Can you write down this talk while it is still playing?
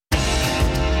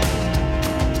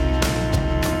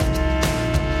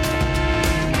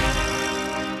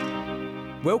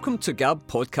Welcome to Gab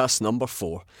podcast number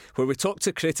 4, where we talk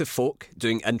to creative folk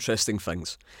doing interesting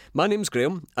things. My name's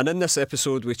Graham, and in this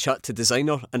episode we chat to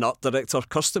designer and art director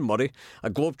Kirsten Murray,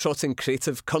 a globe-trotting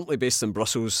creative currently based in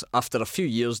Brussels after a few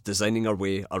years designing her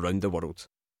way around the world.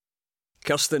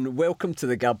 Kirsten, welcome to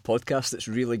the Gab podcast. It's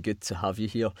really good to have you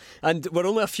here. And we're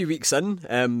only a few weeks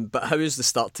in, but how has the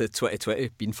start to 2020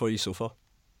 been for you so far?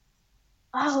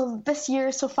 Oh, this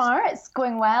year so far, it's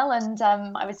going well, and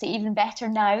I would say even better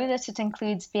now that it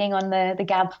includes being on the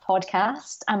Gab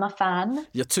podcast. I'm a fan.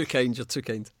 You're too kind.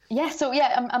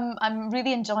 I'm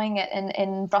really enjoying it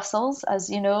in Brussels, as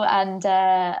you know, and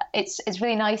it's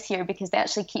really nice here because they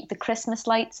actually keep the Christmas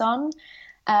lights on,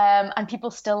 and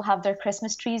people still have their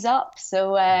Christmas trees up.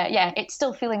 So it's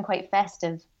still feeling quite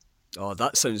festive. Oh,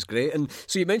 that sounds great. And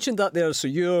so you mentioned that there. So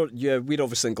we're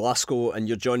obviously in Glasgow and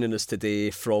you're joining us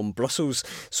today from Brussels.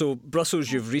 So Brussels,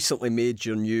 you've recently made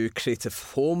your new creative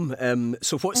home.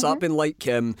 So what's that been like?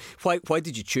 Why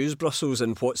did you choose Brussels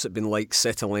and what's it been like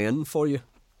settling in for you?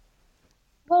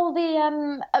 Well,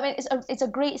 it's a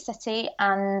great city,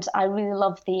 and I really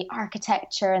love the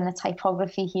architecture and the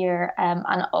typography here.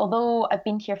 And although I've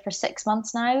been here for 6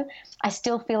 months now, I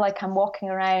still feel like I'm walking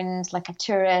around like a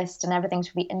tourist, and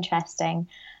everything's really interesting.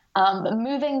 But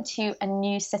moving to a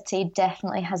new city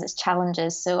definitely has its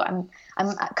challenges. So I'm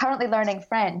currently learning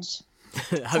French.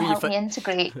 Help me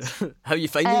integrate. How are you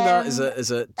finding that?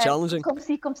 Is it challenging? Comme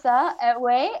ci, comme ça,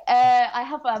 ouais. I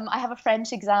have a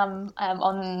French exam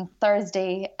on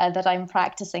Thursday that I'm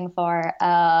practicing for.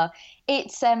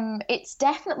 It's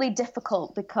definitely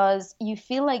difficult because you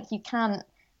feel like you can't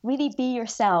really be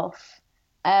yourself.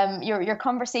 Your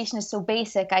conversation is so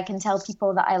basic. I can tell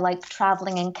people that I like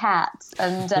traveling and cats,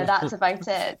 and that's about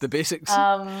it. The basics.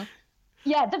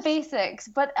 Yeah, the basics,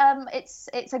 but it's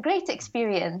a great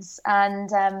experience, and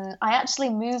I actually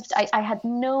moved. I had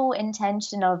no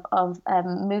intention of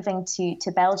moving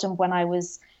to Belgium when I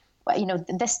was,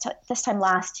 this time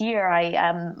last year.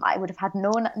 I would have had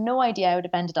no idea I would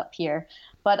have ended up here.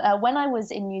 But when I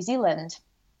was in New Zealand,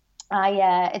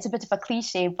 it's a bit of a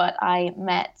cliche, but I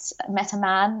met a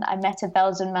man. I met a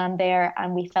Belgian man there,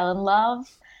 and we fell in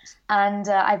love. And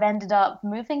I've ended up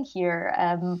moving here.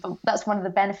 That's one of the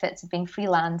benefits of being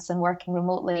freelance and working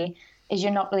remotely, is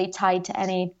you're not really tied to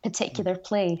any particular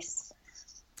place.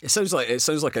 It sounds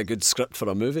like a good script for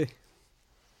a movie.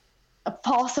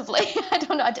 Possibly. I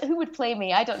don't know. Who would play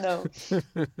me? I don't know.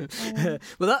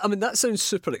 Well, that sounds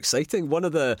super exciting.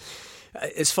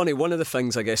 It's funny, one of the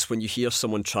things, I guess, when you hear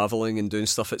someone travelling and doing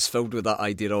stuff, it's filled with that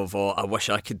idea of, oh, I wish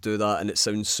I could do that, and it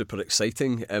sounds super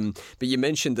exciting. But you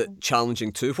mentioned it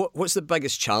challenging too. What's the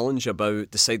biggest challenge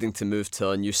about deciding to move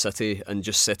to a new city and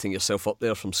just setting yourself up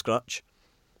there from scratch?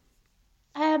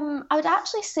 I would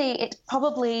actually say it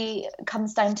probably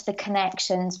comes down to the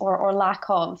connections or lack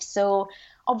of. So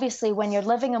obviously, when you're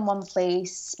living in one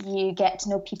place, you get to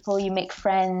know people, you make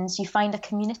friends, you find a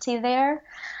community there.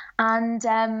 And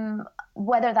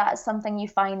whether that's something you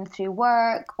find through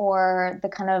work or the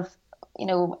kind of,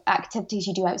 activities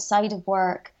you do outside of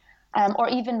work, or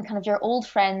even kind of your old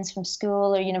friends from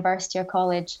school or university or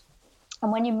college.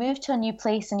 And when you move to a new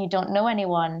place and you don't know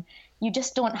anyone, you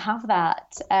just don't have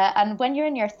that. And when you're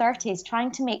in your 30s, trying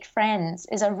to make friends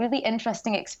is a really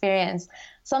interesting experience.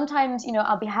 Sometimes,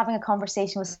 I'll be having a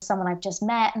conversation with someone I've just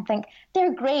met and think,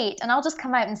 they're great. And I'll just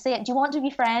come out and say it. Do you want to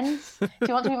be friends? Do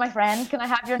you want to be my friend? Can I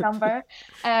have your number?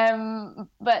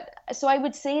 But so I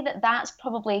would say that that's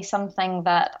probably something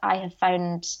that I have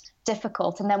found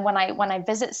difficult. And then when I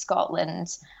visit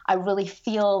Scotland, I really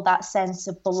feel that sense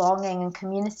of belonging and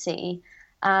community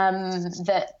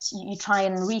that you try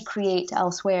and recreate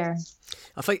elsewhere.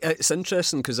 I think it's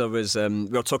interesting because we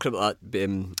were talking about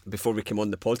that before we came on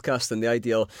the podcast, and the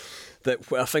idea that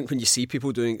I think when you see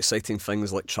people doing exciting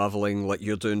things like travelling, like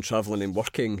you're doing, travelling and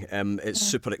working, it's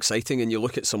super exciting, and you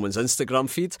look at someone's Instagram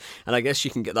feed and I guess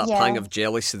you can get that pang of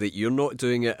jealousy that you're not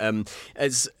doing it.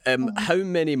 How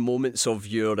many moments of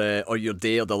your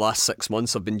day or the last 6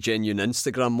 months have been genuine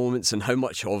Instagram moments, and how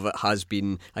much of it has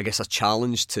been, I guess, a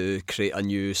challenge to create a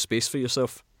new space for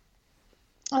yourself?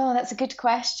 Oh, that's a good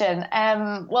question.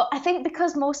 Well, I think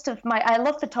because I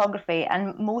love photography,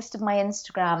 and most of my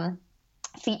Instagram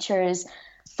features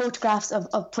photographs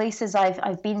of places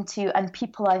I've been to and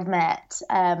people I've met,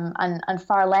 and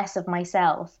far less of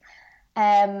myself.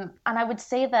 And I would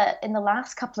say that in the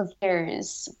last couple of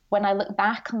years, when I look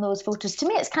back on those photos, to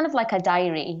me it's kind of like a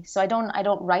diary. So I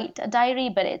don't write a diary,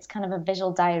 but it's kind of a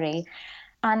visual diary.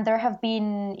 And there have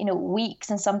been, weeks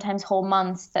and sometimes whole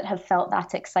months that have felt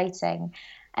that exciting.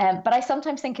 But I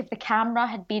sometimes think if the camera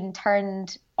had been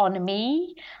turned on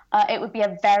me, it would be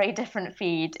a very different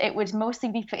feed. It would mostly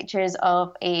be pictures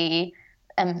of a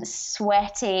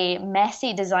sweaty,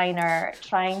 messy designer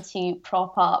trying to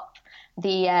prop up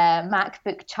the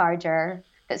MacBook charger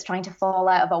that's trying to fall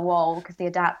out of a wall because the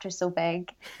adapter's so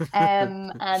big,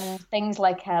 and things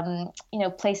like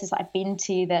places that I've been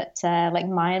to that like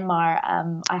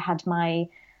Myanmar. I had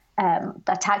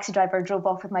a taxi driver drove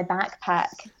off with my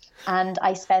backpack, and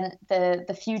I spent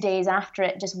the few days after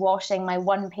it just washing my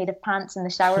one pair of pants in the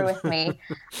shower with me.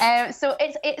 So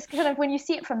it's kind of, when you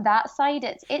see it from that side,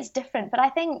 it's different. But I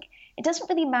think it doesn't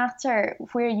really matter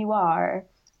where you are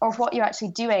or what you're actually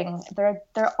doing. There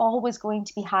are always going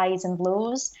to be highs and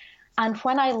lows. And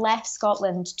when I left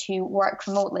Scotland to work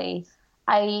remotely,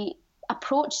 I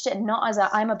approached it not as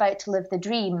I'm about to live the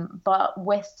dream, but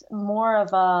with more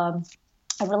of a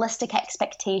realistic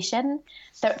expectation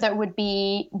that there would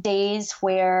be days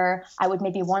where I would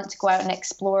maybe want to go out and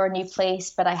explore a new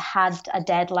place, but I had a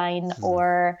deadline,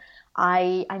 or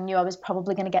I knew I was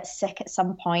probably going to get sick at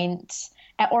some point,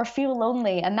 or feel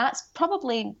lonely. And that's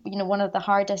probably, one of the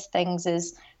hardest things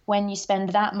is when you spend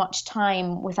that much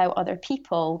time without other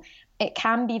people, it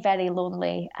can be very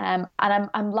lonely. And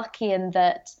I'm lucky in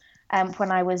that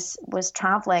when I was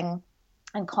traveling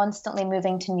and constantly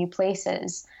moving to new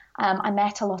places, I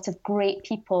met a lot of great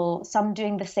people, some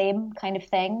doing the same kind of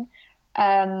thing,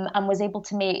 and was able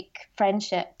to make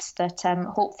friendships that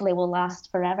hopefully will last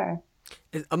forever.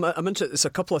 I'm interested. There's a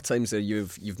couple of times there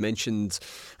you've mentioned,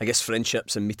 I guess,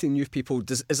 friendships and meeting new people.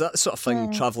 Is that the sort of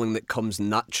thing, travelling, that comes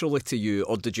naturally to you,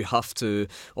 or did you have to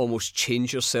almost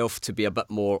change yourself to be a bit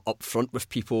more upfront with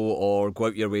people, or go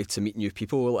out your way to meet new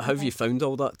people? How have you found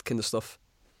all that kind of stuff?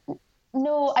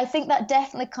 No, I think that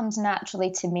definitely comes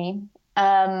naturally to me.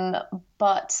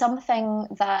 But something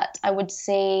that I would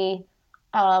say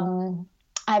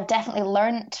I've definitely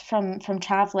learnt from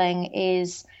traveling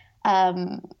is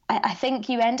I think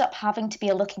you end up having to be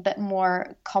a little bit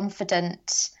more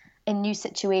confident in new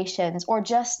situations, or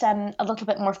just a little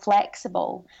bit more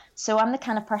flexible. So I'm the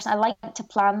kind of person, I like to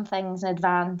plan things in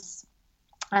advance.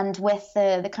 And with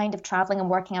the kind of traveling and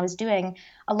working I was doing,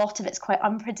 a lot of it's quite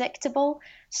unpredictable.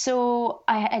 So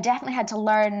I definitely had to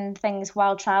learn things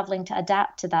while traveling to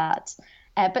adapt to that.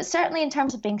 But certainly in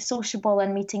terms of being sociable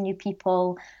and meeting new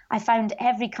people, I found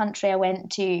every country I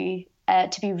went to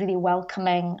be really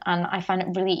welcoming, and I found it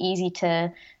really easy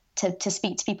to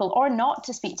speak to people, or not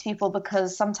to speak to people,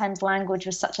 because sometimes language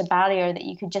was such a barrier that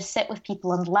you could just sit with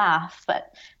people and laugh,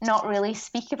 but not really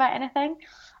speak about anything.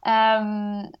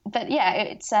 But yeah,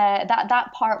 it's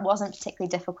that part wasn't particularly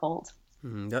difficult.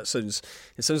 It sounds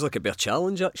like it'd be a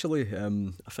challenge, actually.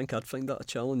 I think I'd find that a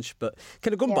challenge. But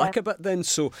kind of going back a bit then,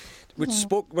 so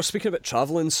we're speaking about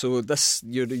travelling. So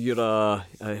you're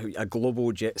a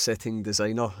global jet setting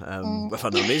designer with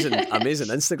an amazing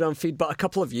Instagram feed. But a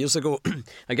couple of years ago,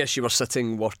 I guess you were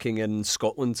sitting working in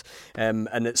Scotland, and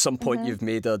at some point you've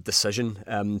made a decision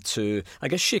to, I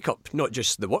guess, shake up not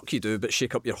just the work you do, but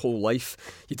shake up your whole life.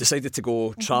 You decided to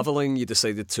go travelling. You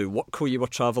decided to work while you were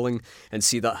travelling, and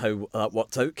see how that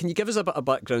worked out. Can you give us a bit of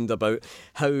background about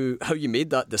how you made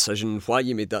that decision, why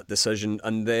you made that decision,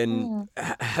 and then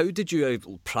how did you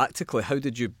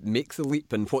make the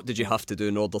leap, and what did you have to do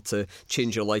in order to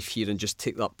change your life here and just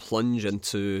take that plunge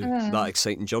into that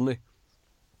exciting journey?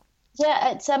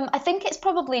 Yeah, it's I think it's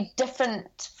probably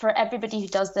different for everybody who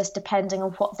does this, depending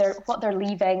on what they're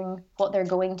leaving, what they're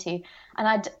going to.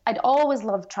 And I'd always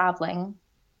loved traveling.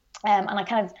 And I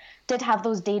kind of did have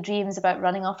those daydreams about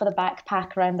running off with a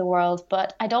backpack around the world,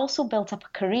 but I'd also built up a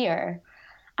career,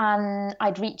 and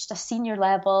I'd reached a senior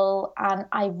level, and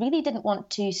I really didn't want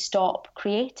to stop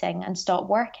creating and stop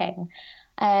working.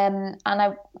 So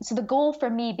the goal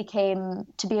for me became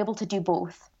to be able to do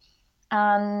both.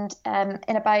 And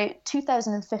in about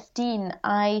 2015,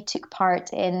 I took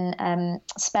part in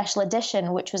Special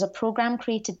Edition, which was a program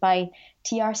created by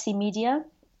TRC Media.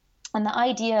 And the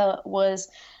idea was,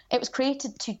 it was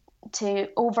created to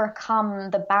overcome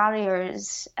the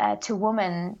barriers to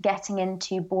women getting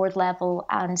into board level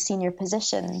and senior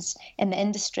positions in the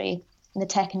industry, in the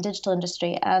tech and digital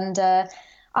industry. And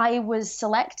I was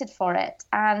selected for it.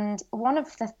 And one of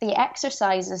the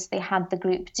exercises they had the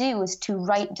group do was to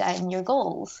write down your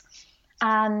goals.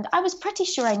 And I was pretty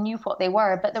sure I knew what they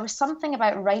were, but there was something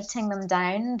about writing them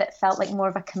down that felt like more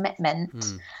of a commitment.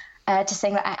 To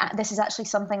saying that this is actually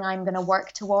something I'm going to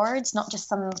work towards, not just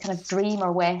some kind of dream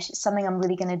or wish. It's something I'm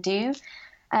really going to do.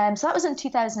 So that was in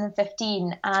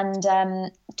 2015.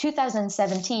 And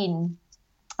 2017,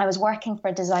 I was working for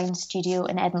a design studio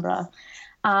in Edinburgh.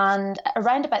 And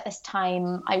around about this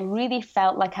time, I really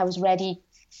felt like I was ready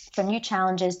for new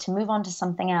challenges, to move on to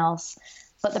something else.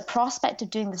 But the prospect of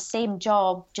doing the same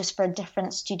job just for a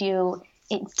different studio,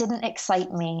 it didn't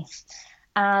excite me.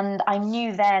 And I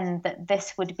knew then that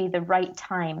this would be the right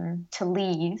time to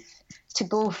leave, to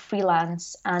go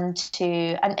freelance, and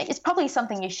it's probably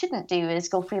something you shouldn't do, is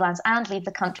go freelance and leave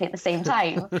the country at the same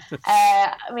time.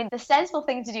 I mean, the sensible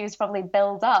thing to do is probably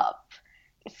build up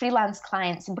freelance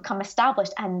clients and become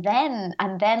established and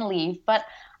then leave. But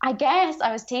I guess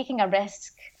I was taking a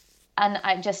risk, and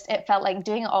it felt like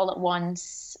doing it all at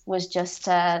once was just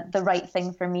the right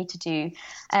thing for me to do.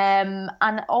 And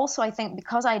also, I think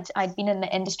because I'd been in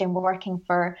the industry and working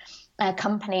for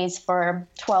companies for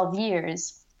 12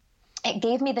 years, it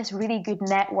gave me this really good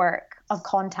network of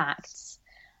contacts.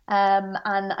 And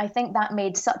I think that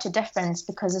made such a difference,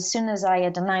 because as soon as I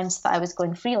had announced that I was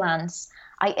going freelance,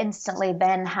 I instantly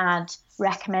then had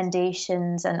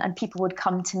recommendations, and people would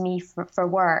come to me for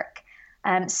work.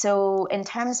 So in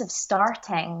terms of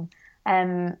starting,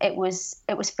 it was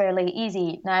fairly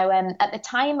easy. Now, at the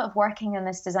time of working in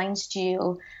this design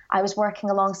studio, I was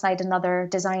working alongside another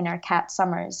designer, Kat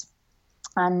Summers,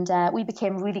 and we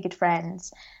became really good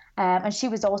friends. And she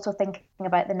was also thinking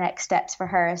about the next steps for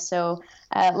her. So,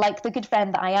 like the good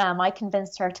friend that I am, I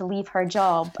convinced her to leave her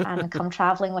job and come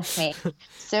travelling with me.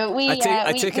 So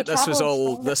I take it this was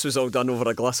all done over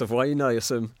a glass of wine, I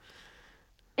assume.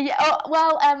 Yeah.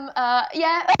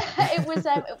 Yeah. It was.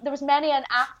 There was many an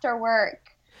after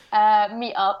work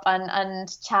meet up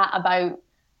and chat about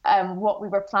what we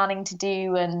were planning to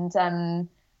do, and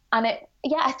it.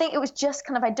 Yeah, I think it was just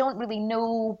kind of, I don't really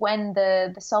know when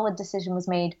the solid decision was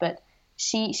made, but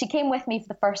she came with me for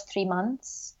the first 3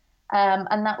 months,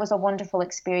 and that was a wonderful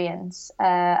experience.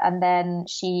 And then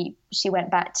she went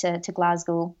back to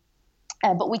Glasgow,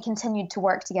 but we continued to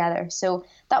work together. So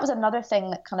that was another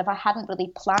thing that kind of I hadn't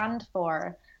really planned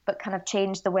for, but kind of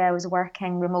changed the way I was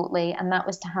working remotely, and that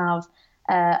was to have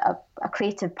a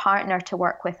creative partner to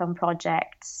work with on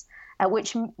projects.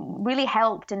 Which really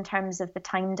helped in terms of the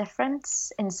time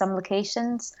difference in some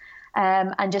locations,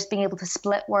 and just being able to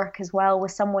split work as well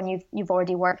with someone you've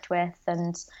already worked with.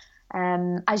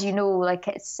 And as you know, like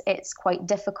it's quite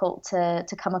difficult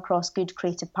to come across good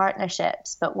creative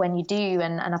partnerships, but when you do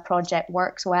and a project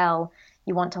works well,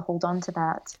 you want to hold on to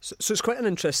that. So it's quite an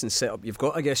interesting setup. You've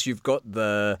got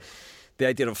the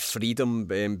idea of freedom,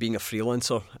 being a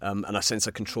freelancer, and a sense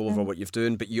of control over what you're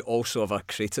doing, but you also have a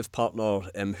creative partner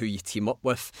who you team up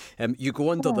with. You go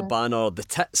under the banner The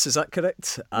Tits, is that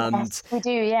correct? And, yes, we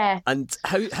do, yeah. And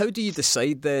how do you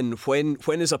decide then when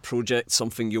is a project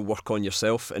something you'll work on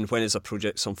yourself, and when is a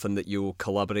project something that you'll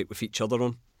collaborate with each other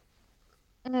on?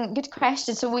 Good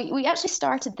question. So we actually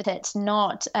started The Tits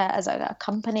not as a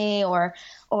company or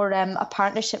a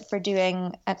partnership for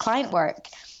doing client work,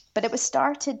 but it was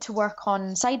started to work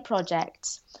on side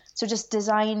projects. So just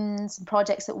designs and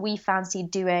projects that we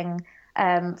fancied doing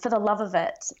for the love of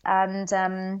it. And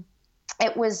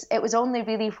it was only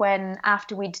really when,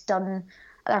 after we'd done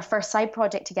our first side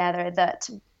project together, that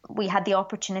we had the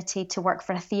opportunity to work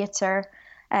for a theatre,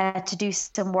 to do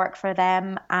some work for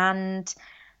them. And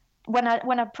when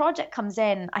a project comes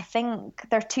in, I think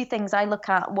there are two things I look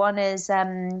at. One is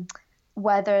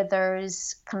whether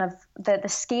there's kind of the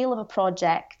scale of a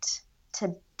project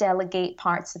to delegate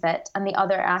parts of it, and the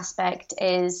other aspect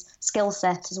is skill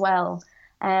set as well,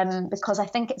 because I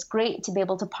think it's great to be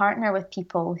able to partner with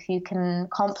people who can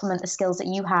complement the skills that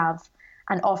you have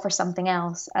and offer something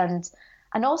else. And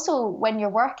also, when you're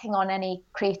working on any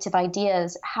creative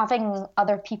ideas, having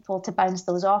other people to bounce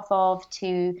those off of,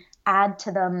 to add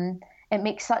to them, it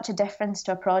makes such a difference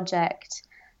to a project.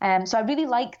 So I really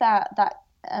like that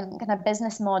kind of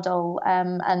business model,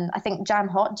 and I think Jam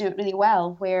Hot do it really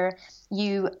well, where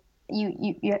you're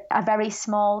a very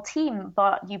small team,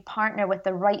 but you partner with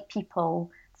the right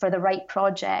people for the right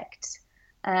project,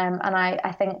 and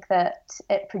I think that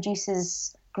it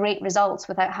produces great results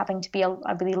without having to be a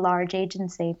really large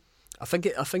agency. I think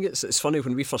it's funny,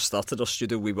 when we first started our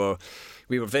studio, we were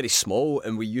very small,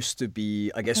 and we used to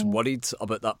be, I guess, worried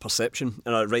about that perception.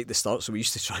 And right at the start, so we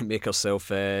used to try and make ourselves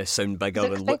sound bigger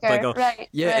and look bigger. Right,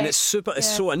 yeah, right. And it's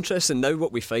so interesting now.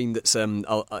 What we find, it's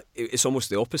almost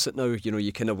the opposite now. You know,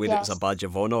 you kind of wear it as a badge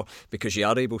of honour, because you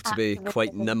are able to be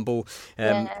quite nimble.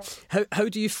 How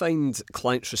do you find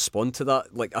clients respond to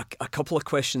that? Like a couple of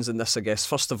questions in this, I guess.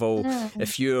 First of all,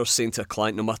 if you're saying to a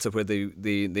client, no matter where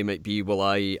they might be,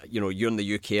 you're in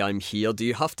the UK, I'm here, do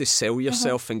you have to sell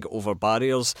yourself and get over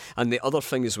barriers? And the other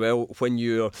thing as well,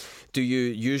 do you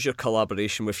use your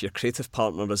collaboration with your creative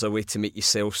partner as a way to make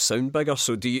yourself sound bigger?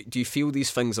 So do you feel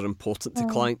these things are important to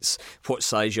clients, what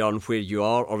size you are and where you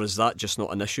are, or is that just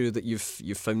not an issue that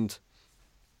you've found?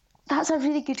 That's a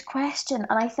really good question,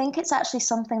 and I think it's actually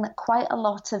something that quite a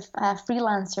lot of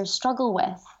freelancers struggle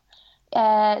with.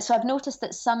 So I've noticed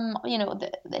that some,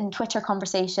 in Twitter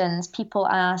conversations, people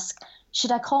ask,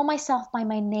 should I call myself by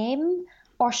my name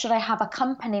or should I have a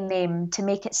company name to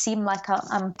make it seem like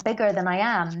I'm bigger than I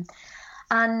am?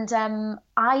 And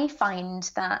I find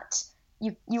that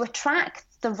you attract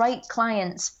the right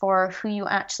clients for who you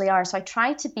actually are. So I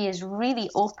try to be as really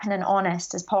open and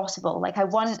honest as possible. Like I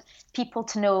want people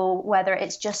to know whether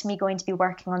it's just me going to be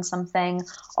working on something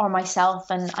or myself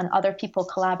and other people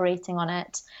collaborating on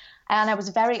it. And I was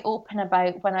very open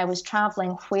about when I was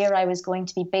traveling where I was going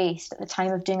to be based at the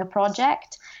time of doing a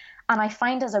project. And I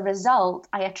find as a result,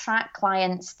 I attract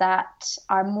clients that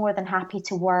are more than happy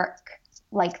to work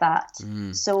like that.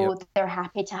 So they're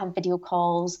happy to have video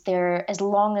calls. As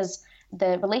long as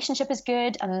the relationship is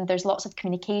good and there's lots of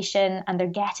communication and they're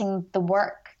getting the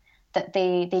work that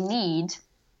they need,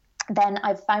 then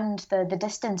I've found the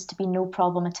distance to be no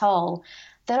problem at all.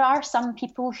 There are some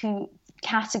people who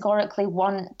categorically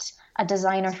want a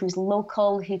designer who's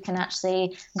local, who can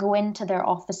actually go into their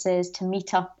offices to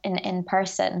meet up in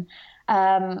person.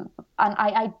 And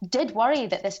I did worry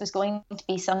that this was going to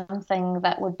be something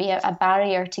that would be a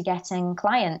barrier to getting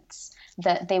clients,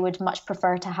 that they would much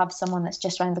prefer to have someone that's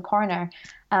just around the corner.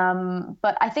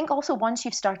 But I think also once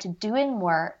you've started doing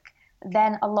work,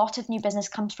 then a lot of new business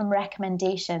comes from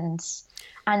recommendations.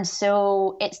 And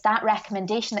so it's that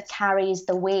recommendation that carries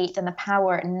the weight and the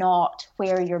power, not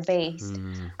where you're based.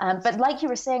 But like you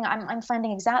were saying, I'm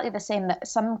finding exactly the same, that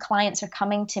some clients are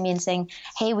coming to me and saying,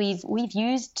 hey, we've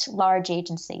used large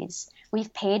agencies,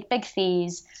 we've paid big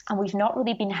fees, and we've not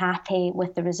really been happy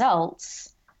with the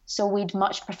results. So we'd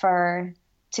much prefer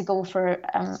to go for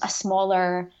a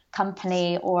smaller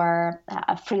company or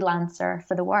a freelancer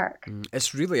for the work.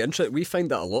 It's really interesting. We find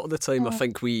that a lot of the time. I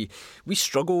think we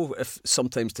struggle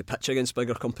sometimes to pitch against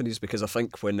bigger companies, because I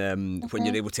think when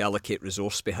you're able to allocate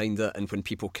resource behind it, and when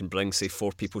people can bring, say,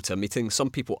 4 people to a meeting, some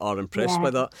people are impressed by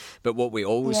that. But what we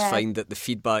always find that the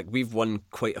feedback, we've won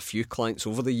quite a few clients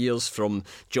over the years from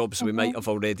jobs we might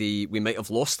have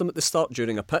lost them at the start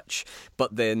during a pitch,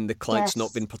 but then the client's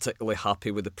not been particularly happy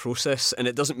with the process. And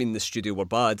it doesn't mean the studio were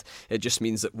bad, it just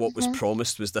means that what was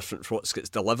promised was different from what gets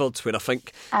delivered. Where I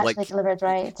think delivered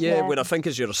right. Where I think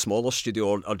as you're a smaller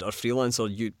studio or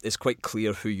freelancer, it's quite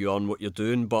clear who you are and what you're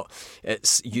doing, but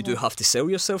you do have to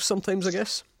sell yourself sometimes, I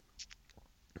guess.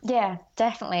 Yeah,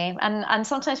 definitely. And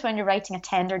sometimes when you're writing a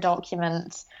tender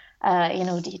document,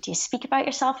 do you speak about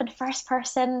yourself in first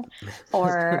person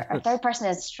or third person?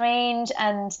 Is strange.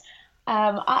 And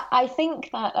I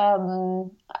think that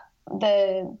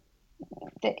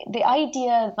the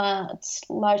idea that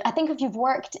I think if you've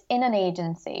worked in an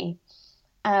agency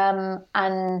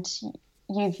and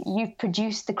you've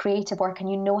produced the creative work and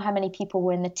you know how many people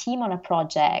were in the team on a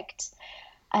project,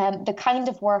 the kind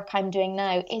of work I'm doing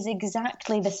now is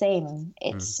exactly the same.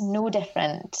 It's no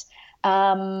different.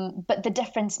 But the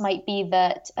difference might be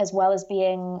that as well as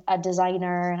being a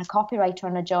designer and a copywriter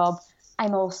on a job,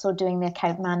 I'm also doing the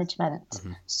account management.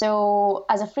 So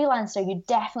as a freelancer, you're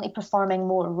definitely performing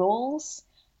more roles,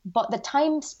 but the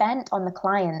time spent on the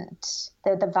client,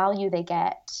 the value they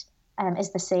get,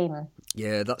 is the same.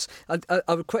 Yeah,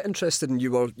 I was quite interested in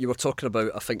you were talking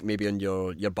about, I think maybe in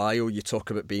your bio, you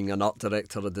talk about being an art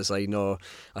director, a designer,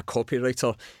 a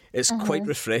copywriter. It's quite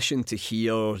refreshing to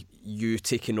hear you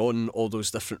taking on all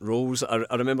those different roles. I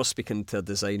remember speaking to a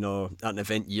designer at an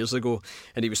event years ago,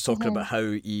 and he was talking about how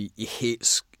he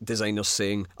hates designers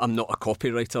saying, I'm not a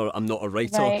copywriter, I'm not a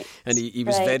writer. Right. And he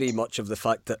was very much of the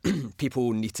fact that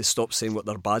people need to stop saying what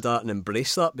they're bad at and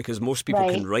embrace that, because most people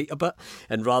can write a bit,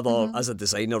 and rather, as a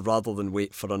designer, rather than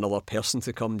wait for another person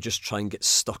to come, just try and get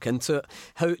stuck into it.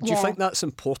 How do you think that's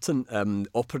important,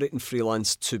 operating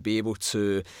freelance, to be able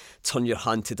to turn your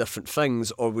hand to different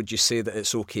things, or would you say that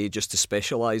it's okay just to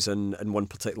specialise in one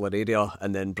particular area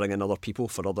and then bring in other people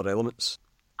for other elements?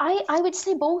 I would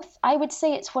say both. I would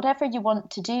say it's whatever you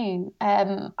want to do.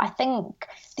 I think,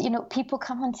 people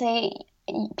come and say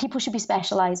people should be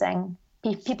specialising.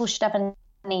 People should have a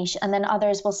niche, and then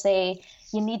others will say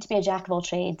you need to be a jack of all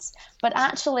trades. But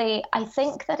actually, I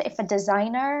think that if a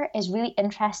designer is really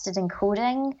interested in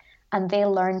coding and they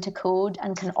learn to code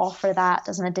and can offer that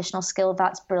as an additional skill,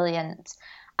 that's brilliant.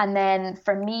 And then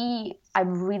for me,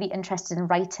 I'm really interested in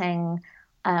writing.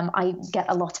 I get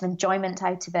a lot of enjoyment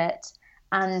out of it.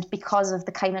 And because of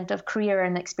the kind of career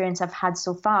and experience I've had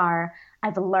so far,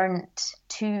 I've learnt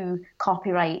to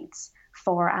copyright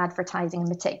for advertising in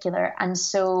particular. And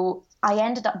so I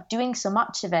ended up doing so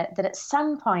much of it that at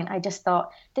some point I just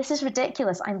thought, this is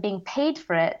ridiculous. I'm being paid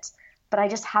for it, but I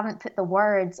just haven't put the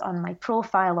words on my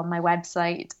profile on my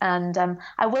website. And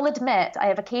I will admit, I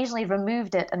have occasionally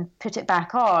removed it and put it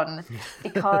back on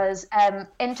because,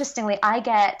 interestingly, I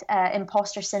get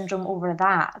imposter syndrome over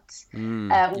that,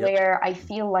 where I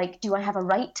feel like, do I have a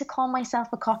right to call myself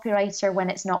a copywriter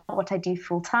when it's not what I do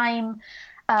full time?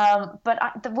 But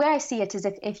the way I see it is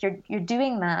if you're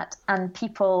doing that and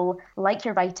people like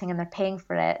your writing and they're paying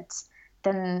for it,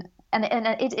 then and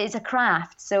it is a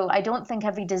craft. So I don't think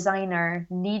every designer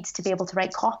needs to be able to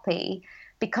write copy,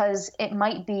 because it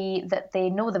might be that they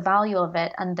know the value of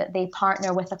it and that they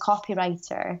partner with a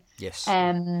copywriter. Yes.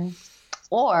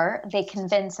 Or they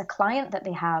convince a client that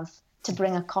they have to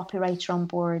bring a copywriter on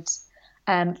board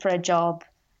for a job,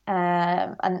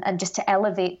 and just to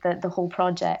elevate the whole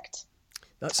project.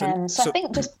 So I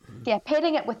think just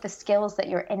pairing it with the skills that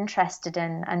you're interested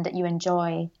in and that you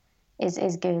enjoy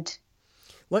is good.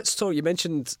 Let's talk. You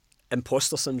mentioned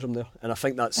imposter syndrome there, and I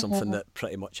think that's something that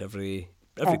pretty much every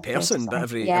person, but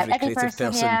every creative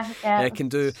person can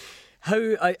do.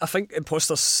 I think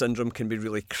imposter syndrome can be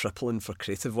really crippling for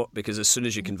creative work, because as soon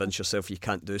as you convince yourself you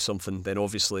can't do something, then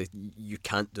obviously you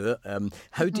can't do it.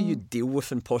 How do you deal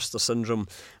with imposter syndrome?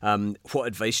 What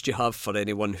advice do you have for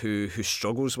anyone who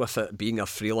struggles with it, being a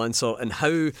freelancer? And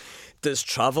how does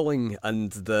travelling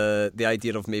and the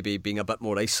idea of maybe being a bit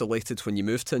more isolated when you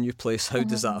move to a new place, how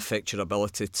does that affect your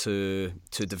ability to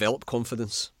develop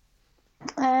confidence?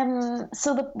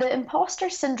 So the imposter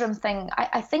syndrome thing,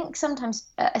 I think sometimes,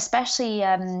 especially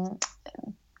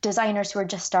designers who are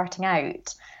just starting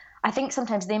out, I think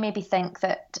sometimes they maybe think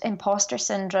that imposter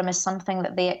syndrome is something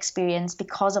that they experience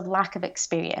because of lack of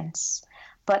experience.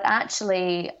 But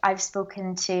actually, I've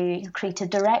spoken to creative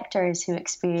directors who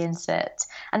experience it.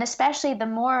 And especially the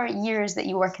more years that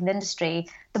you work in the industry,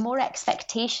 the more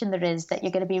expectation there is that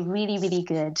you're going to be really, really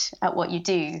good at what you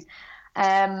do.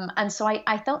 And so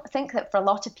I don't think that for a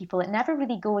lot of people it never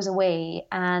really goes away,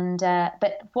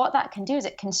 but what that can do is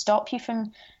it can stop you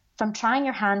from trying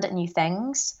your hand at new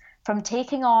things, from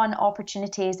taking on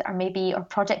opportunities that are or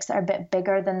projects that are a bit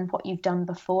bigger than what you've done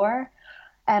before.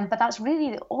 But that's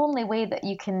really the only way that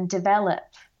you can develop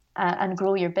and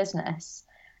grow your business.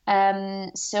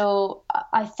 So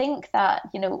I think that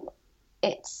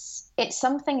it's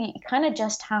something you kind of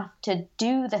just have to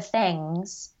do the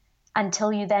things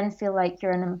until you then feel like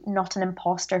you're not an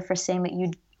imposter for saying that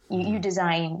you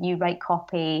design, you write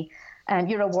copy,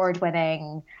 you're award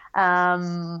winning,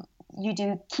 you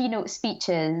do keynote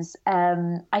speeches.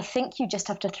 I think you just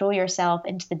have to throw yourself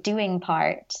into the doing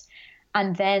part,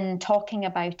 and then talking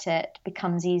about it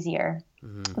becomes easier.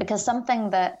 Because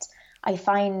something that I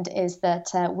find is that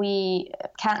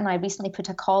Kat and I recently put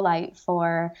a call out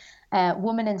for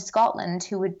women in Scotland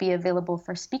who would be available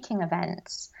for speaking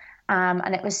events.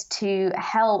 And it was to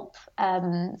help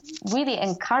really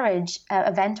encourage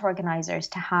event organisers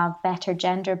to have better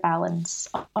gender balance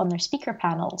on their speaker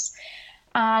panels.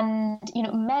 And,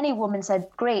 many women said,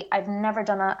 great, I've never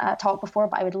done a talk before,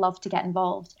 but I would love to get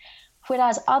involved.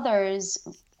 Whereas others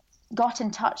got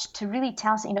in touch to really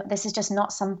tell us, this is just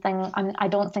not something, I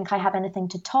don't think I have anything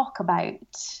to talk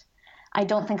about. I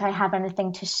don't think I have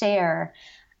anything to share.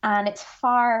 And it's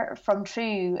far from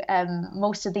true.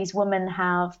 Most of these women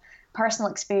have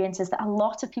personal experiences that a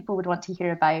lot of people would want to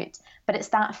hear about, but it's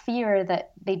that fear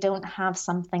that they don't have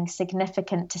something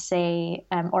significant to say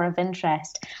or of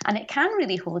interest. And it can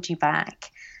really hold you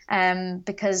back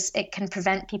because it can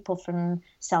prevent people from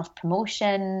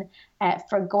self-promotion,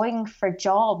 for going for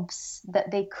jobs that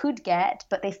they could get,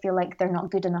 but they feel like they're not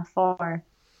good enough for.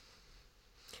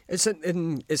 It's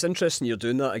interesting you're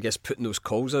doing that, I guess, putting those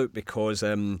calls out, because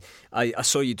I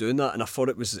saw you doing that, and I thought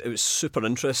it was super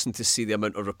interesting to see the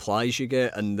amount of replies you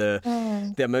get, and the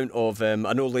amount of I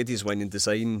know Ladies Wine and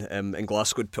Design in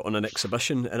Glasgow had put on an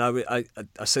exhibition, and I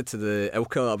said to the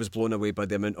Ilka I was blown away by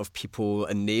the amount of people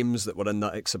and names that were in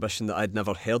that exhibition that I'd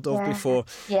never heard of before.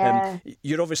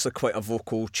 You're obviously quite a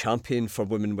vocal champion for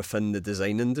women within the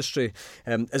design industry.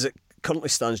 As it currently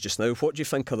stands just now, what do you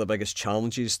think are the biggest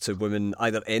challenges to women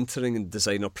either entering in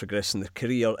design or progressing their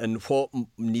career, and what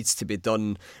needs to be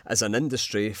done as an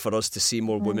industry for us to see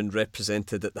more women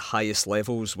represented at the highest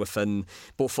levels within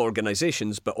both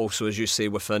organisations, but also, as you say,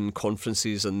 within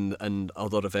conferences and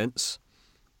other events?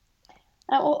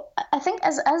 Well, I think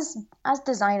as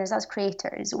designers, as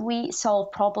creators, we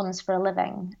solve problems for a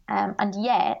living, and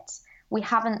yet we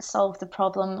haven't solved the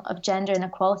problem of gender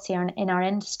inequality in our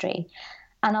industry.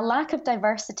 And a lack of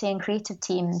diversity in creative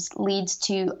teams leads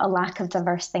to a lack of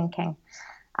diverse thinking.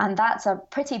 And that's a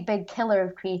pretty big killer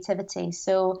of creativity.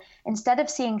 So instead of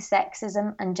seeing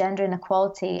sexism and gender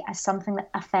inequality as something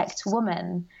that affects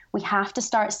women, we have to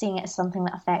start seeing it as something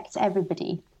that affects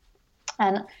everybody.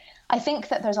 And I think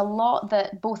that there's a lot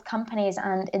that both companies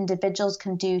and individuals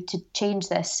can do to change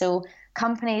this. So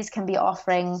companies can be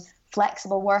offering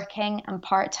flexible working and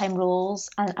part-time roles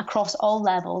and across all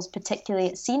levels, particularly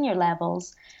at senior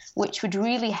levels, which would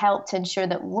really help to ensure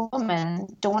that women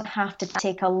don't have to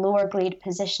take a lower grade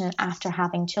position after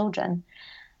having children.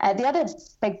 The other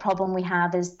big problem we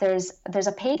have is there's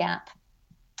a pay gap,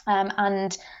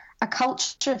 and a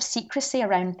culture of secrecy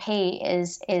around pay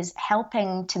is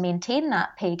helping to maintain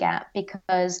that pay gap,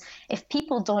 because if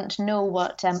people don't know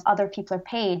what other people are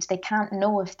paid, they can't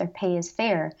know if their pay is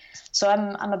fair. So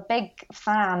I'm a big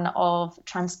fan of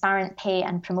transparent pay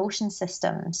and promotion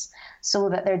systems, so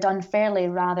that they're done fairly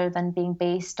rather than being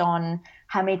based on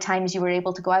how many times you were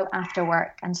able to go out after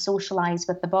work and socialize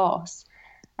with the boss.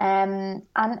 And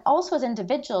also as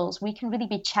individuals, we can really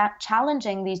be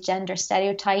challenging these gender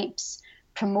stereotypes,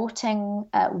 promoting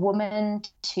women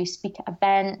to speak at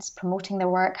events, promoting their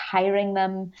work, hiring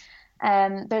them.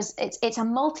 It's a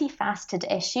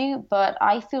multifaceted issue, but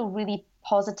I feel really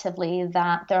positively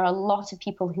that there are a lot of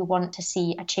people who want to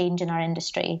see a change in our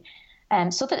industry,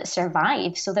 so that it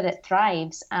survives, so that it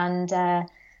thrives. And Kat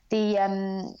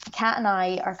and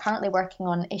I are currently working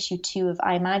on issue 2 of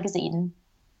iMagazine,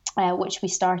 which we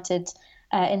started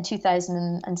in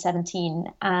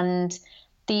 2017. And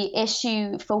the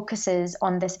issue focuses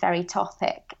on this very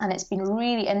topic, and it's been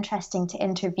really interesting to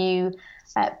interview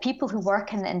people who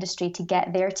work in the industry to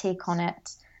get their take on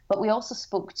it. But we also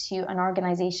spoke to an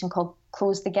organisation called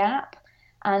Close the Gap,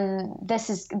 and this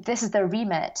is their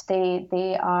remit. They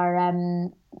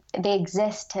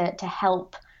exist to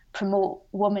help promote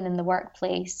women in the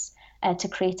workplace, to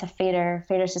create a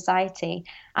fairer society.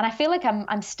 And I feel like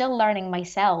I'm still learning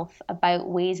myself about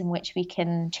ways in which we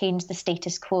can change the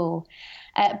status quo.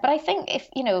 But I think if,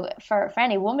 for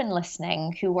any woman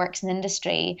listening who works in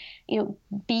industry,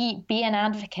 be an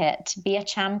advocate, be a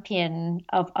champion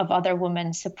of other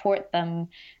women, support them,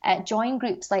 join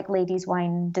groups like Ladies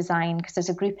Wine Design, because there's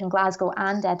a group in Glasgow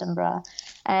and Edinburgh.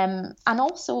 And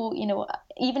also,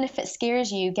 even if it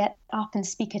scares you, get up and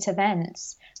speak at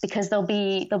events, because there'll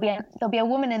be a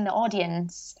woman in the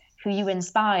audience who you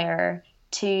inspire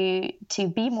to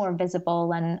be more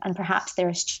visible, and perhaps they're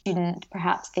a student,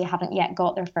 perhaps they haven't yet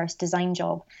got their first design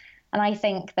job. And I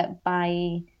think that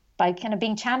by kind of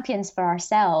being champions for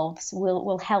ourselves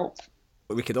will help.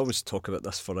 We could always talk about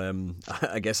this for,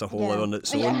 I guess, a whole hour on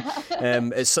its own.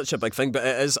 It's such a big thing, but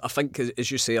it is, I think,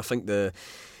 as you say, I think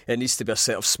it needs to be a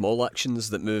set of small actions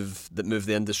that move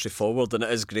the industry forward, and it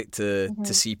is great to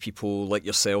see people like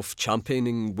yourself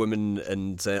championing women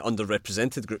and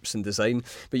underrepresented groups in design.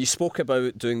 But you spoke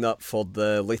about doing that for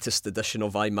the latest edition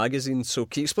of iMagazine, so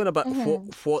can you explain a bit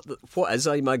what is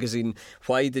iMagazine,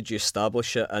 why did you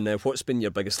establish it, and what's been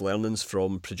your biggest learnings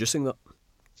from producing that?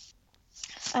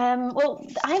 Well,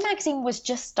 iMagazine was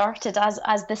just started as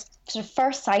this sort of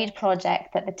first side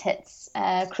project that the Tits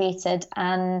created,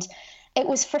 and it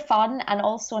was for fun and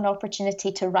also an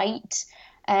opportunity to write.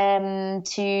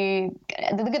 The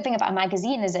good thing about a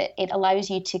magazine is it allows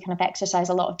you to kind of exercise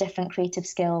a lot of different creative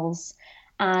skills,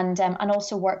 and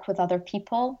also work with other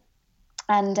people.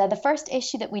 And the first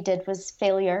issue that we did was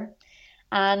Failure,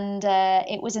 and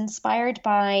it was inspired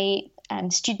by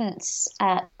students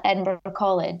at Edinburgh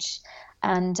College.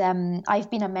 And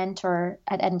I've been a mentor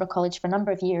at Edinburgh College for a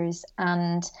number of years,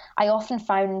 and I often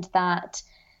found that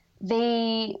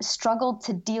they struggled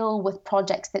to deal with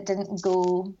projects that didn't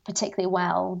go particularly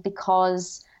well,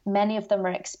 because many of them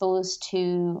are exposed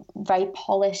to very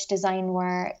polished design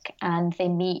work and they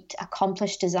meet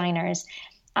accomplished designers.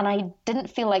 And I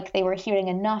didn't feel like they were hearing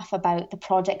enough about the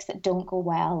projects that don't go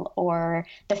well, or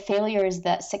the failures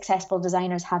that successful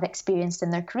designers have experienced in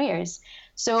their careers.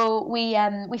 So we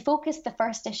focused the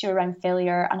first issue around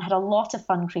failure and had a lot of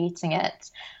fun creating it.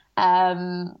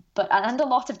 And a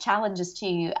lot of challenges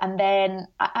too. And then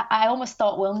I almost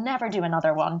thought, we'll never do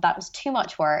another one. That was too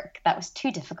much work. That was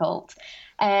too difficult.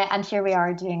 And here we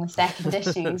are doing the second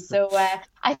issue. So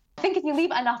I think if you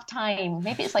leave it enough time,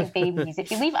 maybe it's like babies. If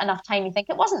you leave it enough time, you think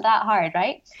it wasn't that hard,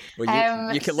 right?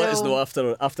 Well, you can let us know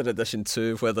after edition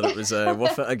 2 whether it was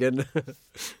worth it again.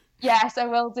 Yes, I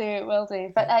will do.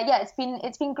 But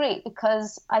it's been great,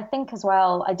 because I think as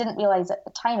well, I didn't realise at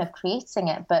the time of creating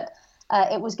it, but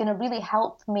it was going to really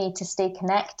help me to stay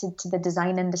connected to the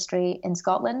design industry in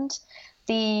Scotland.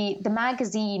 The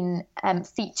magazine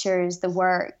features the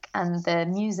work and the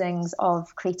musings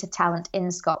of creative talent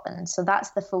in Scotland. So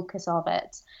that's the focus of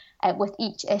it. With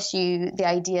each issue, the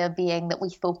idea being that we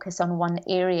focus on one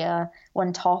area,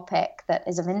 one topic that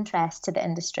is of interest to the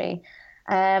industry.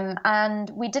 And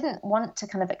we didn't want to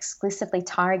kind of exclusively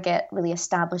target really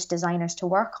established designers to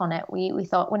work on it. We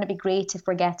thought, wouldn't it be great if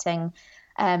we're getting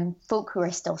folk who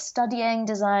are still studying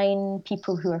design,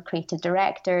 people who are creative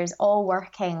directors, all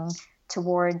working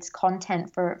towards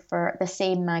content for the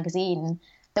same magazine,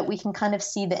 that we can kind of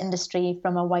see the industry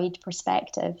from a wide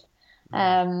perspective.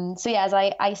 So yeah, as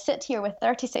I sit here with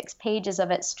 36 pages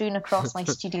of it strewn across my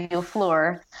studio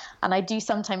floor, and I do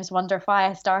sometimes wonder why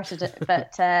I started it,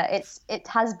 but it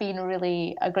has been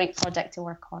really a great project to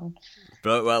work on.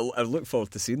 But well, I look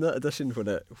forward to seeing that edition when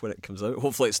it comes out.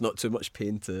 Hopefully, it's not too much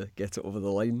pain to get it over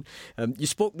the line. You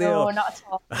spoke there. No, not at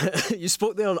all. You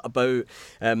spoke there about,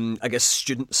 I guess,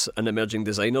 students and emerging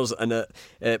designers, and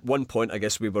at one point, I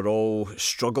guess we were all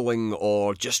struggling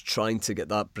or just trying to get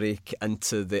that break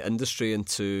into the industry and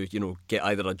to, get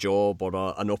either a job or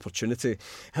an opportunity.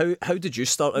 How did you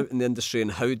start out in the industry,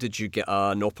 and how did you get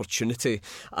an opportunity?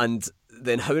 And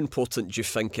then how important do you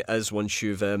think it is once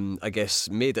you've, I guess,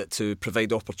 made it to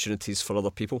provide opportunities for other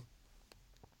people?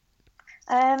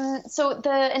 In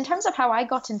terms of how I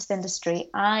got into the industry,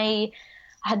 I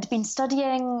had been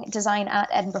studying design at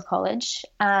Edinburgh College,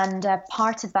 and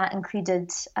part of that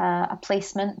included a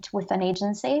placement with an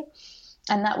agency,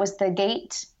 and that was The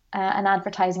Gate, an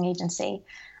advertising agency.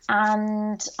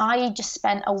 And I just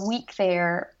spent a week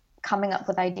there coming up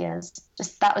with ideas.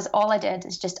 That was all I did,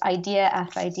 is just idea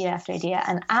after idea after idea.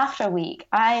 And after a week,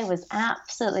 I was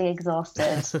absolutely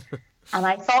exhausted. And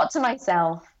I thought to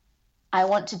myself, I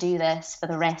want to do this for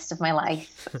the rest of my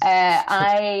life.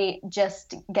 I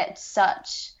just get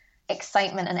such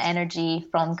excitement and energy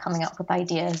from coming up with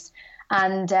ideas.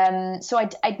 And so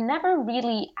I'd never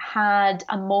really had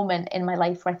a moment in my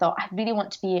life where I thought, I really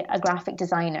want to be a graphic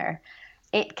designer.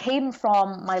 It came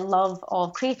from my love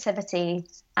of creativity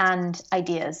and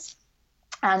ideas.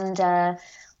 And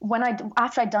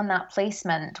after I'd done that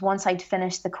placement, once I'd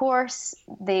finished the course,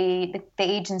 the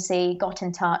agency got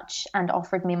in touch and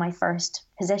offered me my first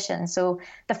position. So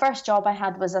the first job I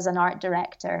had was as an art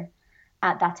director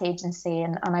at that agency,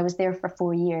 and I was there for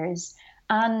 4 years.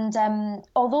 And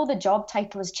although the job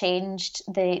title has changed,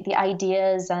 the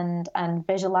ideas and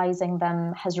visualizing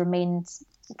them has remained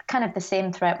kind of the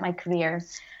same throughout my career.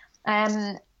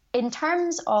 In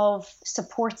terms of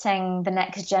supporting the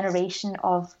next generation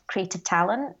of creative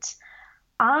talent,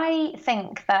 I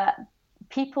think that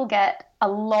people get a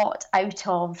lot out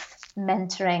of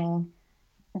mentoring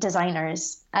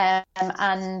designers. And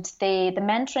the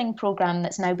mentoring program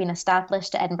that's now been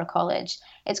established at Edinburgh College,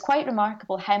 it's quite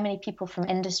remarkable how many people from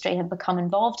industry have become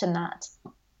involved in that,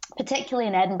 particularly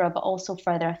in Edinburgh, but also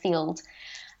further afield.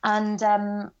 And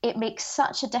it makes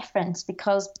such a difference,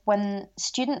 because when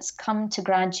students come to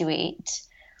graduate,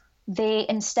 they,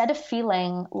 instead of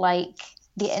feeling like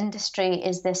the industry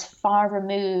is this far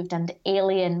removed and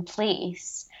alien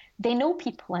place, they know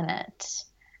people in it.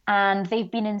 And they've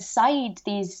been inside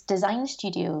these design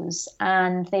studios,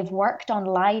 and they've worked on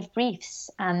live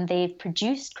briefs, and they've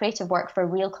produced creative work for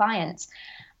real clients.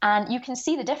 And you can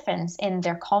see the difference in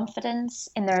their confidence,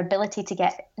 in their ability to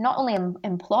get not only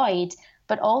employed,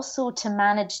 but also to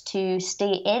manage to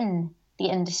stay in the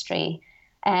industry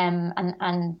and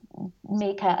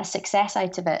make a success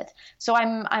out of it. So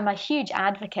I'm a huge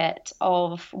advocate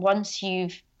of, once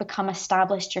you've become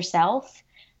established yourself,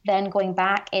 then going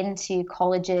back into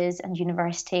colleges and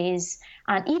universities,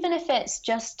 and even if it's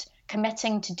just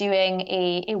committing to doing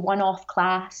a one-off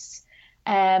class,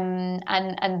 and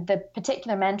the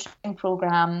particular mentoring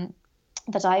program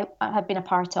that I have been a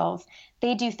part of,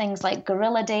 they do things like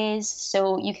guerrilla days.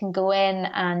 So you can go in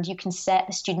and you can set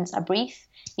the students a brief.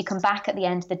 You come back at the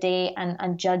end of the day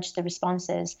and judge the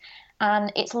responses.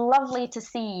 And it's lovely to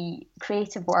see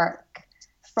creative work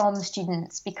from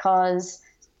students, because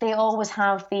they always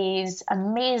have these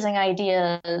amazing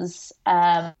ideas,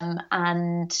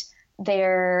 and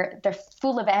they're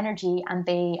full of energy, and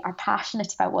they are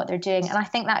passionate about what they're doing. And I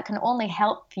think that can only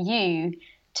help you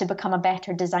to become a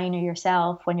better designer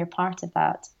yourself when you're part of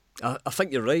that. I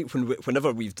think you're right.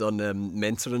 Whenever we've done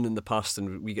mentoring in the past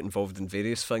and we get involved in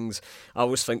various things, I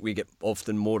always think we get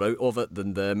often more out of it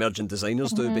than the emerging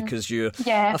designers do, because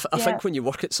I think when you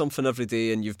work at something every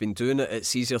day and you've been doing it,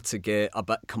 it's easier to get a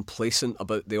bit complacent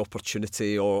about the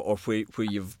opportunity or where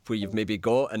you've maybe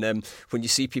got. And when you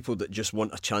see people that just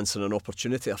want a chance and an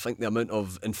opportunity, I think the amount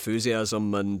of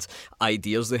enthusiasm and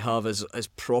ideas they have is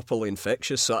properly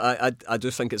infectious. So I do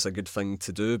think it's a good thing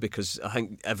to do, because I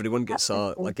think everyone gets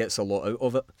a lot out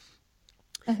of it.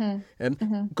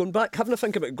 Going back, having a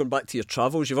think about going back to your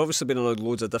travels, you've obviously been in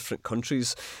loads of different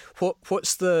countries.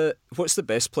 What's the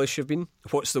best place you've been?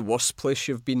 What's the worst place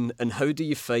you've been? And how do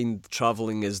you find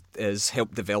travelling is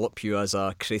helped develop you as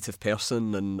a creative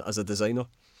person and as a designer?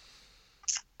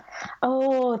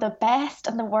 Oh, the best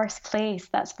and the worst place.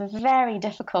 That's very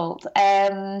difficult.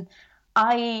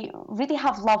 I really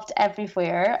have loved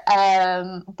everywhere.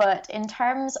 But in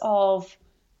terms of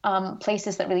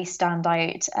places that really stand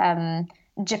out,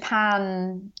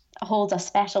 Japan holds a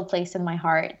special place in my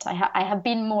heart. I have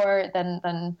been more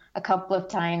than a couple of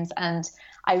times, and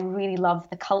I really love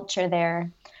the culture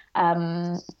there.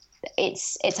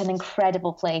 It's an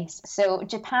incredible place. So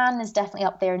Japan is definitely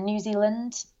up there. New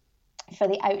Zealand for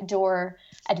the outdoor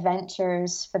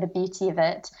adventures, for the beauty of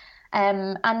it.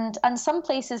 And some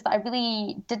places that I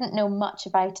really didn't know much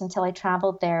about until I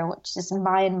travelled there, which is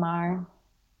Myanmar.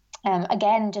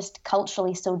 Again, just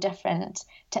culturally so different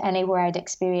to anywhere I'd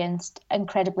experienced,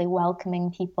 incredibly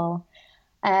welcoming people.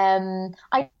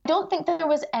 I don't think there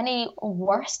was any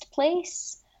worst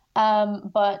place,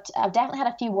 but I've definitely had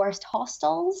a few worst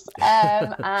hostels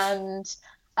and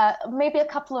maybe a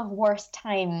couple of worst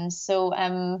times. So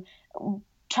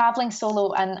traveling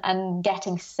solo and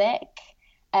getting sick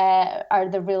are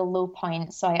the real low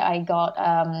points. So I got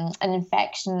an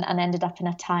infection and ended up in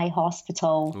a Thai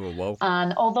hospital. Oh, wow.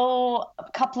 And although a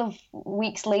couple of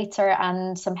weeks later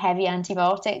and some heavy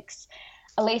antibiotics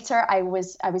later, I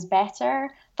was better.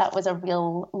 That was a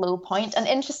real low point. And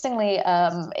interestingly,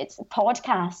 it's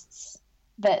podcasts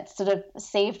that sort of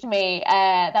saved me.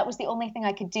 That was the only thing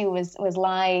I could do was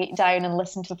lie down and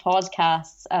listen to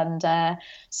podcasts. And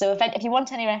so if you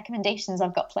want any recommendations,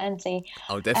 I've got plenty.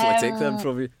 I'll definitely take them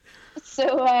from you.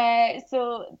 So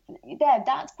yeah,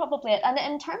 that's probably it. And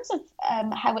in terms of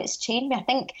how it's changed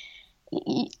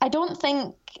me, I don't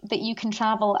think that you can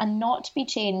travel and not be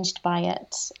changed by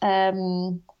it.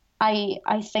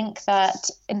 I think that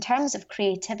in terms of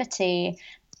creativity,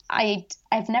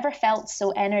 I've never felt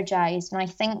so energized, and I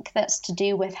think that's to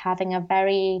do with having a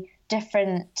very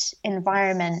different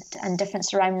environment and different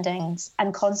surroundings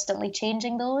and constantly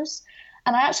changing those.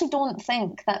 And I actually don't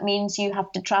think that means you have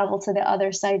to travel to the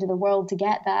other side of the world to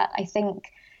get that. I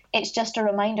think it's just a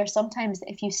reminder sometimes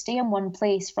that if you stay in one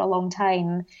place for a long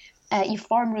time, you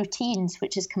form routines,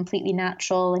 which is completely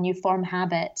natural, and you form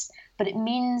habits, but it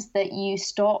means that you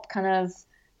stop kind of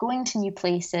going to new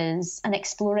places and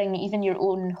exploring even your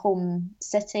own home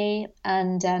city.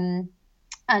 And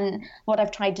what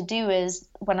I've tried to do is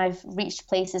when I've reached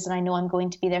places and I know I'm going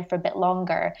to be there for a bit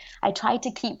longer, I try to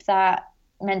keep that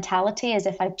mentality as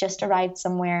if I've just arrived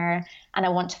somewhere and I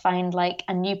want to find like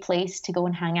a new place to go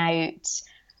and hang out,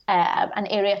 an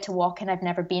area to walk in I've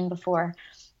never been before.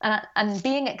 And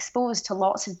being exposed to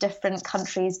lots of different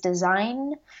countries'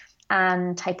 design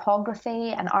and typography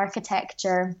and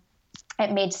architecture,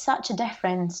 it made such a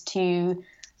difference to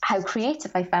how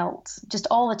creative I felt just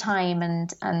all the time,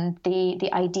 and the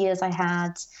ideas I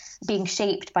had being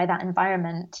shaped by that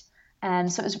environment.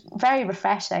 So it was very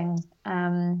refreshing.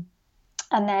 And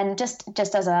then just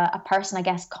as a person, I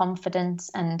guess, confidence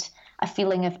and a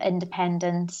feeling of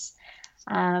independence.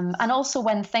 And also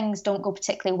when things don't go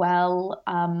particularly well,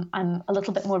 I'm a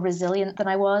little bit more resilient than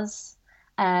I was.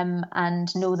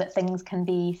 And know that things can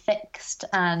be fixed,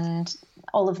 and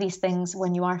all of these things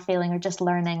when you are failing are just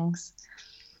learnings.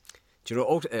 Do you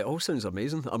know, it all sounds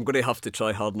amazing. I'm going to have to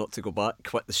try hard not to go back,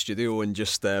 quit the studio and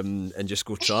just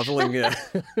go travelling. No,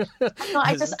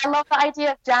 I love the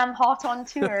idea of Jam Hot on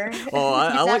tour. Oh,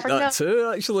 I like that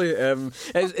too, actually.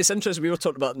 It's interesting, we were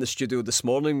talking about in the studio this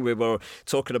morning, we were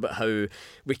talking about how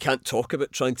we can't talk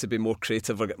about trying to be more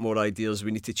creative or get more ideas. We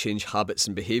need to change habits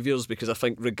and behaviours, because I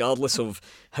think regardless of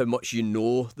how much you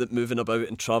know that moving about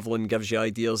and travelling gives you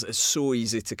ideas, it's so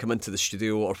easy to come into the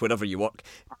studio or wherever you work,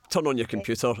 turn on your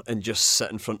computer and just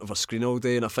sit in front of a screen all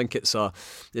day. And I think it's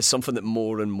something that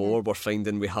more and more we're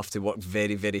finding we have to work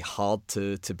very, very hard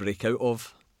to break out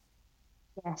of.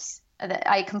 Yes,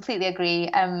 I completely agree.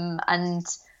 I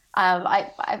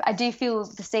do feel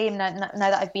the same now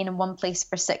that I've been in one place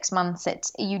for 6 months.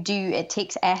 It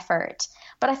takes effort,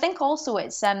 but I think also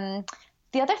it's the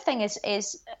other thing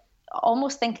is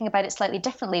almost thinking about it slightly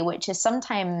differently, which is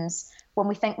sometimes when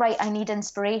we think, right, I need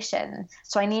inspiration,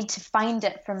 so I need to find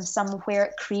it from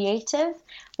somewhere creative,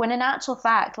 when in actual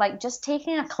fact, like just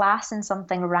taking a class in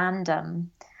something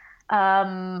random,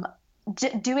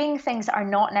 doing things that are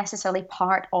not necessarily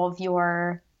part of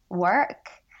your work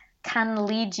can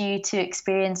lead you to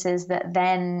experiences that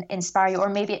then inspire you, or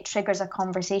maybe it triggers a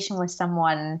conversation with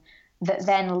someone that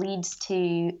then leads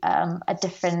to a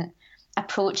different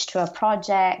approach to a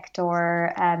project,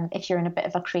 or if you're in a bit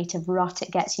of a creative rut,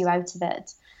 it gets you out of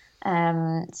it.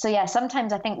 So yeah,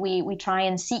 sometimes I think we try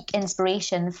and seek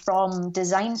inspiration from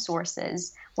design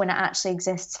sources when it actually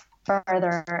exists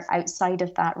further outside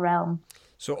of that realm.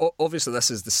 So obviously this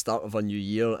is the start of a new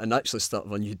year and actually start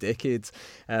of a new decade.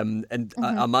 And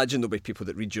I imagine there'll be people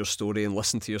that read your story and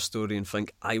listen to your story and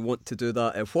think, I want to do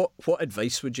that. What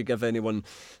advice would you give anyone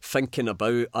thinking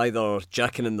about either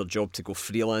jacking in their job to go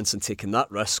freelance and taking that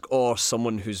risk, or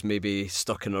someone who's maybe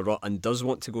stuck in a rut and does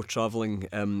want to go travelling?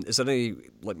 Is there any,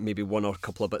 like, maybe one or a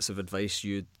couple of bits of advice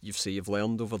you've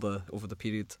learned over the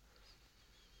period?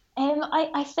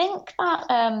 I think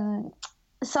that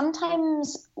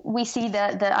sometimes we see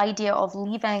the idea of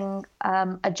leaving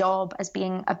a job as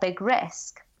being a big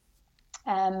risk.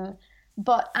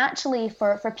 But actually,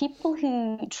 for people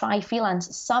who try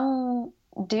freelance, some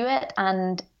do it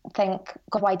and think,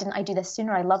 God, why didn't I do this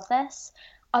sooner? I love this.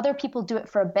 Other people do it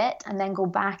for a bit and then go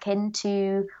back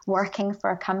into working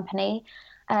for a company.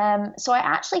 So I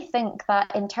actually think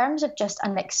that in terms of just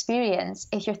an experience,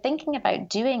 if you're thinking about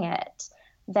doing it,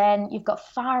 then you've got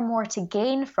far more to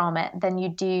gain from it than you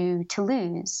do to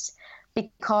lose.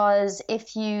 Because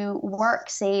if you work,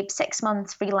 say, 6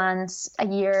 months freelance, a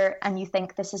year, and you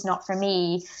think this is not for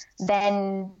me,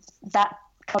 then that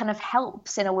kind of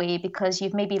helps in a way, because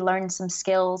you've maybe learned some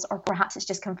skills, or perhaps it's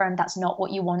just confirmed that's not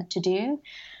what you want to do.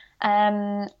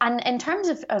 And in terms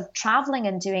of traveling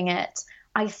and doing it,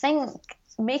 I think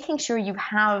making sure you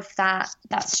have that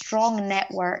strong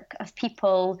network of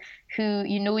people who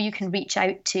you can reach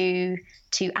out to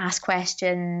ask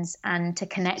questions and to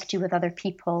connect you with other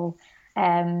people,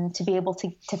 to be able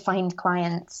to find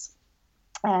clients.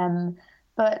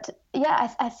 But yeah,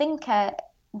 I think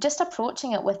just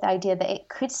approaching it with the idea that it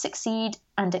could succeed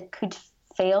and it could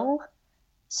fail,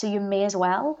 so you may as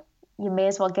well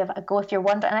give it a go if you're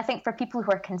wondering. And I think for people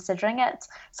who are considering it,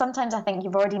 sometimes I think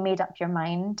you've already made up your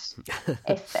mind.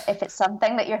 if it's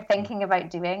something that you're thinking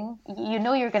about doing,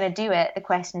 you're going to do it. The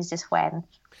question is just when.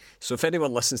 So if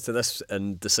anyone listens to this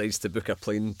and decides to book a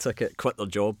plane ticket, quit their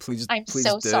job, please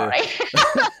so do. Sorry.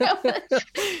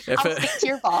 I'll speak to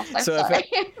your boss. I'm sorry.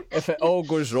 If it all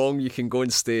goes wrong, you can go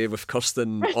and stay with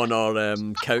Kirsten on our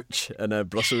couch in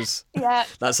Brussels. Yeah,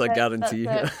 that's a guarantee.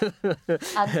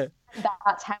 And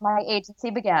that's how my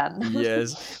agency began.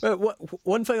 Yes. Well,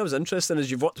 one thing I was interested in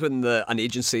is you've worked with an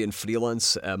agency in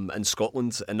freelance in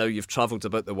Scotland, and now you've travelled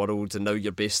about the world, and now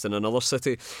you're based in another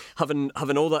city. Having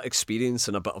all that experience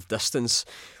and a bit of distance,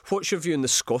 what's your view on the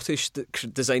Scottish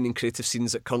design and creative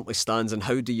scenes that currently stands, and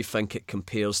how do you think it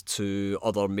compares to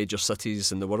other major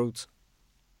cities in the world?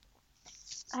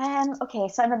 Okay,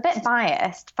 so I'm a bit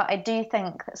biased, but I do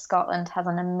think that Scotland has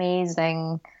an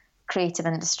amazing creative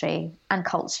industry and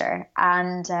culture,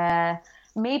 and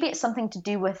maybe it's something to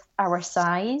do with our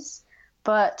size,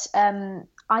 but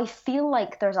I feel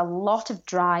like there's a lot of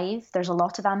drive, there's a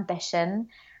lot of ambition,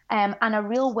 and a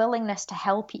real willingness to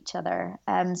help each other.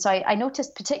 So I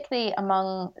noticed, particularly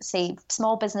among, say,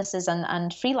 small businesses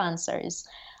and freelancers,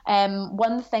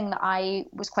 one thing that I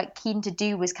was quite keen to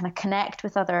do was kind of connect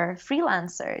with other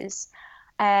freelancers,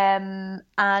 and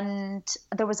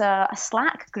there was a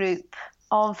Slack group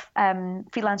of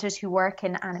freelancers who work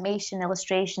in animation,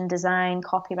 illustration, design,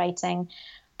 copywriting.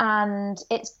 And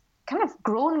it's kind of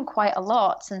grown quite a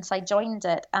lot since I joined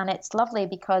it. And it's lovely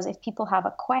because if people have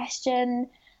a question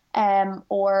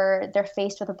or they're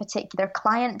faced with a particular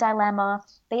client dilemma,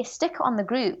 they stick it on the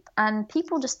group and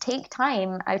people just take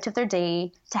time out of their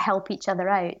day to help each other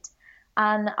out.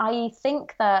 And I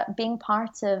think that being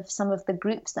part of some of the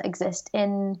groups that exist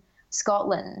in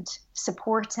Scotland,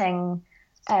 supporting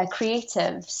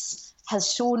creatives,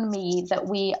 has shown me that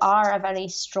we are a very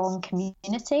strong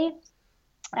community,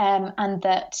 and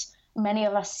that many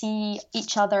of us see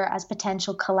each other as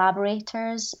potential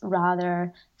collaborators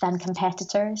rather than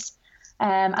competitors.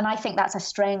 And I think that's a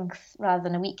strength rather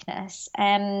than a weakness.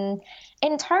 In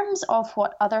terms of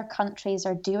what other countries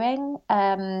are doing,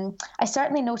 I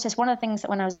certainly noticed one of the things that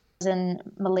when I was in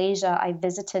Malaysia, I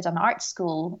visited an art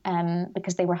school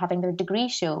because they were having their degree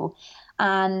show,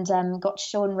 and got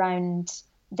shown around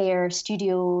their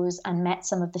studios and met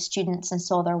some of the students and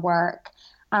saw their work.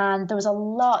 And there was a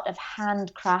lot of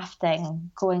handcrafting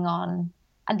going on.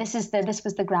 And this was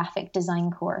the graphic design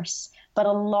course, but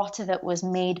a lot of it was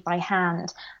made by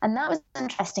hand. And that was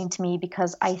interesting to me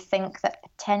because I think that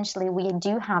potentially we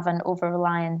do have an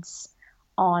over-reliance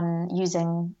on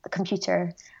using the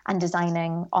computer and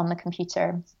designing on the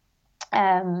computer.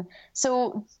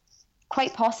 So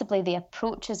quite possibly the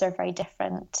approaches are very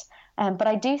different. But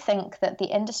I do think that the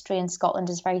industry in Scotland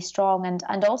is very strong,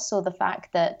 and also the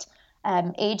fact that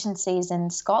agencies in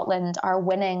Scotland are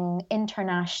winning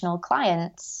international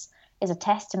clients is a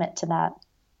testament to that.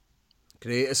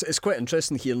 Great. It's quite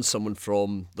interesting hearing someone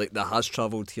from that has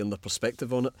travelled, hearing their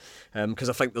perspective on it, because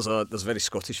I think there's a very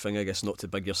Scottish thing, I guess, not to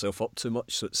big yourself up too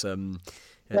much. So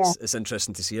it's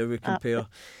interesting to see how we compare.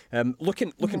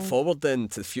 Looking forward then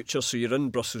to the future. So you're in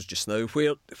Brussels just now.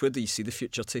 Where do you see the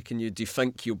future taking you? Do you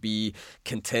think you'll be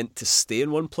content to stay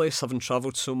in one place, having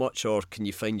travelled so much, or can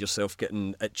you find yourself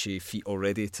getting itchy feet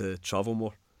already to travel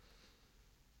more?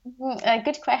 A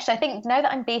good question. I think now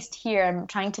that I'm based here, I'm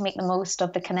trying to make the most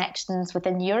of the connections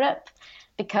within Europe,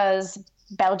 because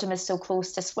Belgium is so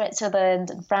close to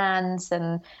Switzerland and France,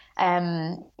 and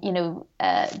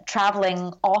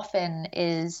traveling often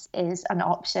is an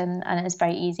option and it's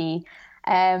very easy.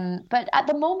 But at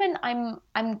the moment,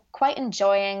 I'm quite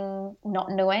enjoying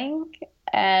not knowing.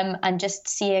 And just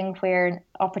seeing where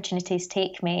opportunities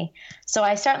take me. So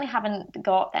I certainly haven't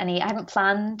I haven't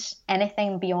planned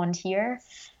anything beyond here,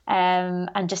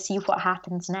 and just see what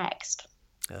happens next.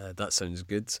 That sounds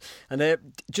good. And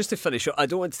just to finish up, I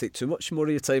don't want to take too much more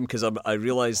of your time, because I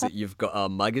realise that you've got a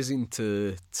magazine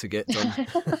to get done.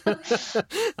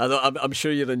 I'm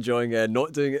sure you're enjoying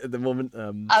not doing it at the moment.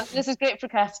 This is great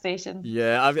procrastination.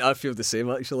 Yeah, I feel the same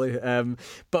actually.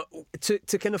 But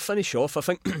to kind of finish off, I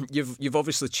think you've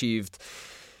obviously achieved.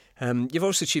 You've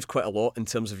also achieved quite a lot in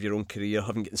terms of your own career,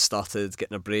 having gotten started,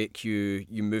 getting a break. You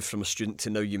moved from a student to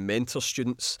now you mentor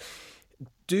students.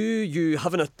 Do you,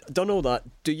 having done all that,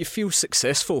 do you feel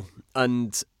successful?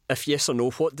 And if yes or no,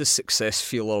 what does success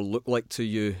feel or look like to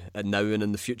you now and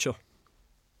in the future?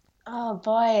 Oh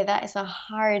boy, that is a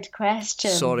hard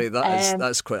question. Sorry,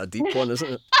 that's quite a deep one, isn't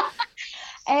it?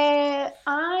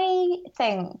 I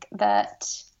think that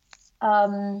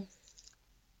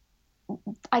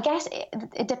I guess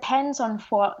it depends on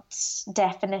what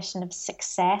definition of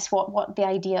success, what the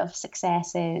idea of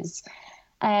success is.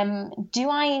 Do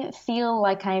I feel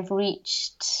like I've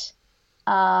reached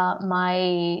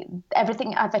everything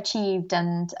I've achieved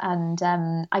and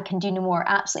I can do no more?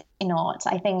 Absolutely not.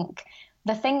 I think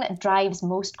the thing that drives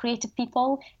most creative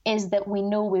people is that we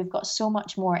know we've got so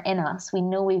much more in us. We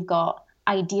know we've got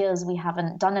ideas we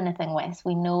haven't done anything with.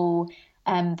 We know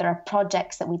there are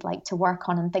projects that we'd like to work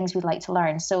on and things we'd like to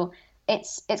learn. So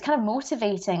it's kind of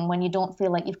motivating when you don't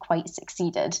feel like you've quite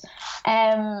succeeded.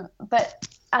 But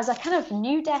as a kind of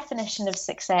new definition of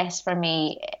success for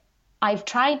me, I've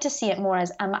tried to see it more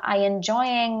as, am I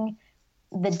enjoying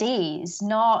the days,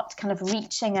 not kind of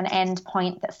reaching an end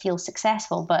point that feels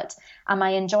successful, but am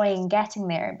I enjoying getting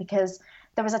there? Because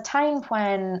there was a time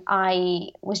when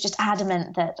I was just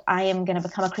adamant that I am going to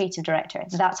become a creative director.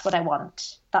 That's what I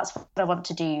want. That's what I want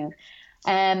to do.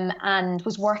 And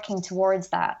was working towards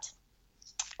that.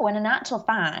 When in actual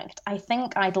fact, I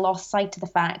think I'd lost sight of the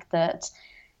fact that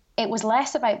it was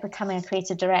less about becoming a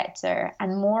creative director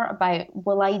and more about,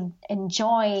 will I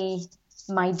enjoy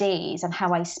my days and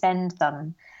how I spend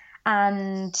them?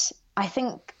 And I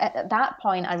think at that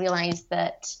point I realized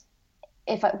that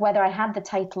whether I had the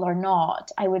title or not,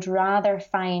 I would rather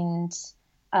find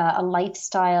a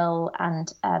lifestyle and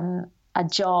a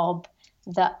job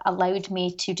that allowed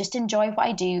me to just enjoy what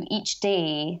I do each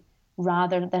day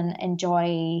rather than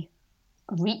enjoy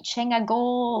reaching a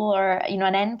goal or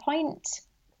an end point.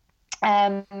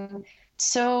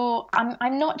 So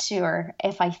I'm not sure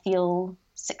if I feel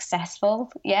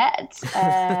successful yet,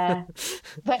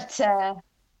 but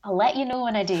I'll let you know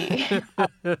when I do.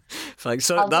 Thanks.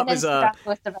 So that was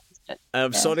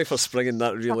I'm sorry for springing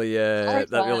that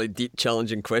really deep,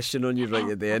 challenging question on you right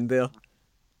at the end there.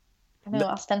 No,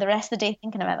 I'll spend the rest of the day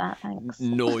thinking about that. Thanks.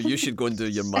 No, you should go and do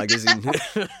your magazine.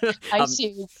 I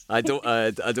should. I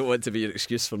don't want to be your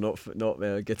excuse for not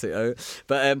getting it out.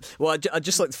 But I'd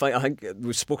just like to thank. I think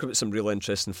we've spoken about some really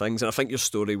interesting things, and I think your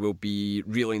story will be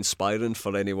really inspiring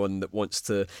for anyone that wants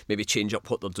to maybe change up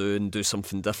what they're doing, do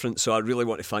something different. So I really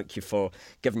want to thank you for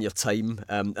giving your time,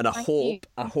 and I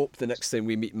hope the next time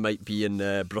we meet might be in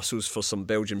Brussels for some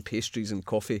Belgian pastries and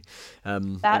coffee.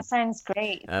 That sounds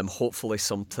great. Hopefully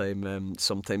sometime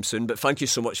soon. But thank you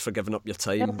so much for giving up your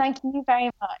time. No, thank you very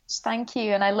much. Thank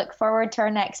you. And I look forward to our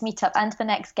next meetup and the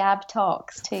next Gab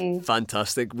Talks too.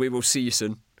 Fantastic. We will see you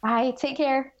soon. Bye. Take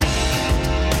care.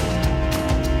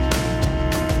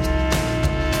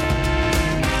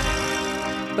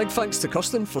 Big thanks to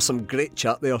Kirsten for some great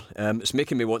chat there. It's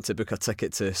making me want to book a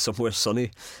ticket to somewhere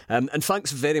sunny. And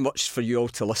thanks very much for you all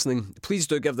to listening. Please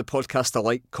do give the podcast a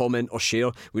like, comment or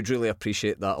share. We'd really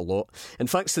appreciate that a lot. And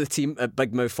thanks to the team at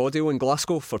Big Mouth Audio in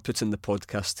Glasgow for putting the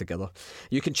podcast together.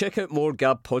 You can check out more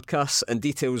Gab podcasts and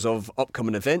details of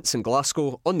upcoming events in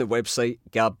Glasgow on the website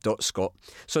gab.scot.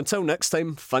 So until next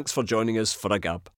time, thanks for joining us for a Gab.